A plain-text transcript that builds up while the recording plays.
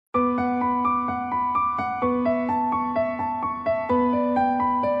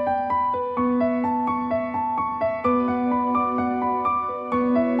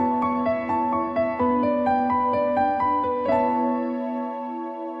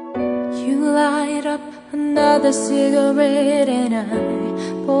You light up another cigarette and I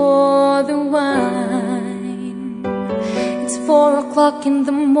pour the wine. It's 4 o'clock in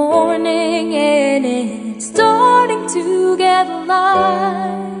the morning and it's starting to get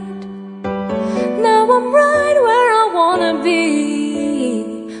light. Now I'm right where I wanna be,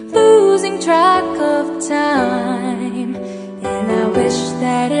 losing track of time. And I wish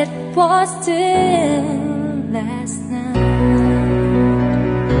that it was still last night.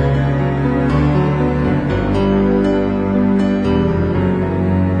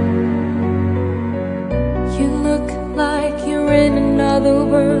 You look like you're in another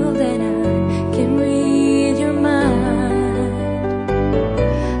world and I can read your mind.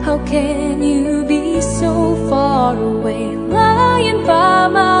 How can you be so far away, lying by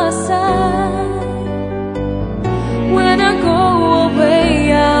my side? When I go away,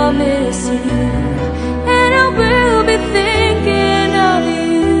 I'll miss you, and I will be thinking of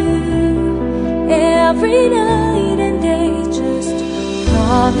you every night and day. Just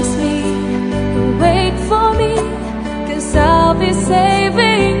promise me you'll wait for me, 'cause I'll be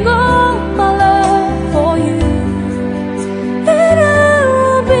saving all my love for you, and I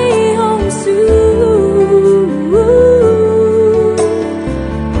will be home soon.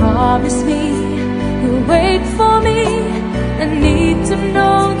 Promise me you'll wait for me. I need to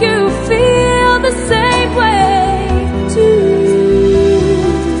know you feel the same way too.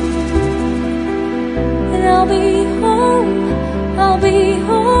 And I'll be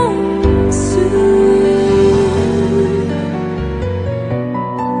home soon.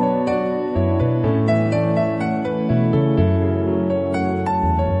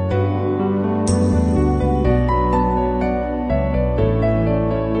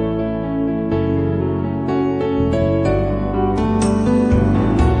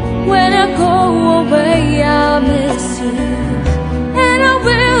 When I go away, I'll miss you, and I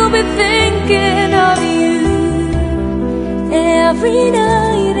will be thinking of you every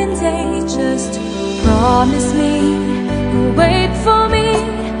night and day. Just promise me you'll wait for me,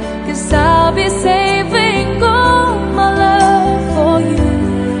 'cause I'll be saving all my love for you,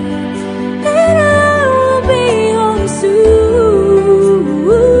 and I will be home soon.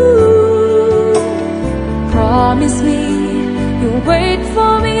 Promise me you'll wait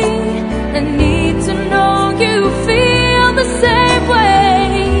for me. I need to know you feel the same way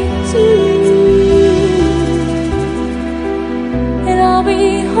too. And I'll be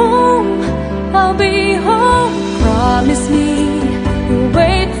home Promise me you'll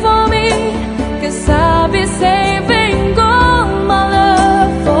wait for me, 'cause I'll be saving all my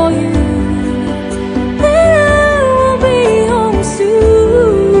love for you, and I will be home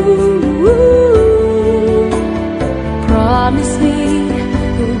soon. Promise me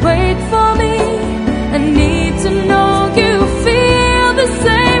you'll wait for me. I need to know you feel the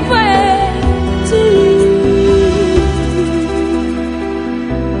same way too.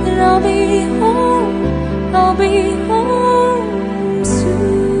 And I'll be home soon.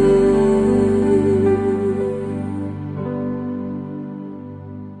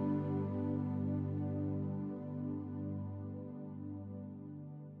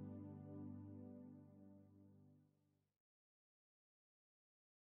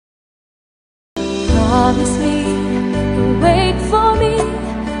 Promise me